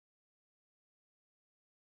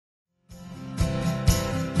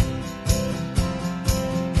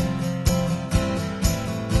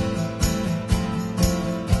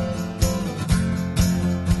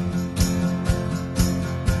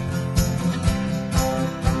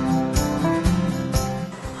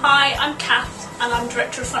I'm Kath and I'm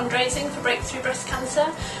Director of Fundraising for Breakthrough Breast Cancer.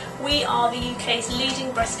 We are the UK's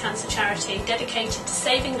leading breast cancer charity dedicated to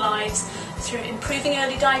saving lives through improving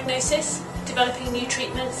early diagnosis, developing new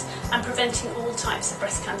treatments and preventing all types of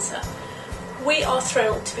breast cancer. We are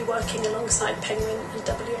thrilled to be working alongside Penguin and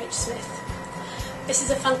WHSmith. This is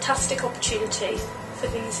a fantastic opportunity for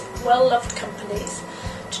these well-loved companies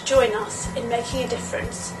to join us in making a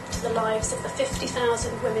difference to the lives of the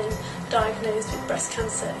 50,000 women diagnosed with breast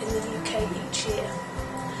cancer in the UK each year.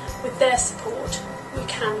 With their support, we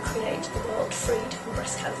can create the world freed from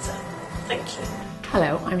breast cancer. Thank you.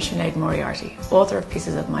 Hello, I'm Sinead Moriarty, author of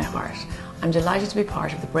Pieces of My Heart. I'm delighted to be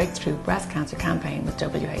part of the Breakthrough Breast Cancer campaign with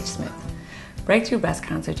WHSmith. Breakthrough Breast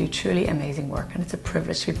Cancer do truly amazing work and it's a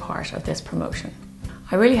privilege to be part of this promotion.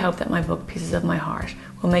 I really hope that my book Pieces of My Heart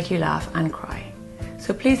will make you laugh and cry.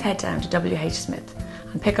 So please head down to WHSmith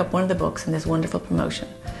and pick up one of the books in this wonderful promotion,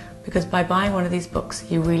 because by buying one of these books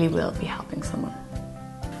you really will be helping someone.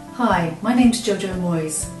 Hi, my name's Jojo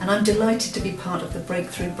Moyes and I'm delighted to be part of the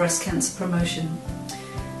Breakthrough Breast Cancer promotion.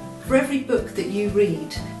 For every book that you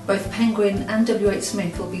read, both Penguin and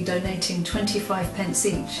WHSmith will be donating 25p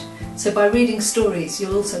each. So by reading stories,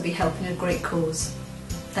 you'll also be helping a great cause.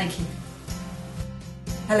 Thank you.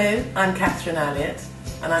 Hello, I'm Catherine Alliott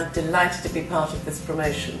and I'm delighted to be part of this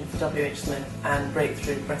promotion for WHSmith and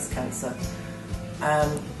Breakthrough Breast Cancer.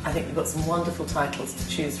 I think we've got some wonderful titles to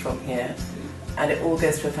choose from here and it all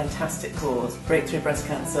goes to a fantastic cause. Breakthrough Breast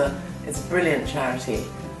Cancer is a brilliant charity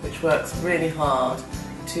which works really hard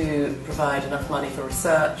to provide enough money for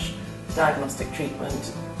research, diagnostic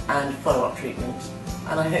treatment and follow-up treatment.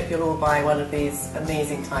 And I hope you'll all buy one of these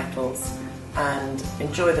amazing titles and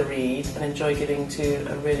enjoy the read and enjoy giving to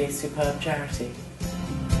a really superb charity.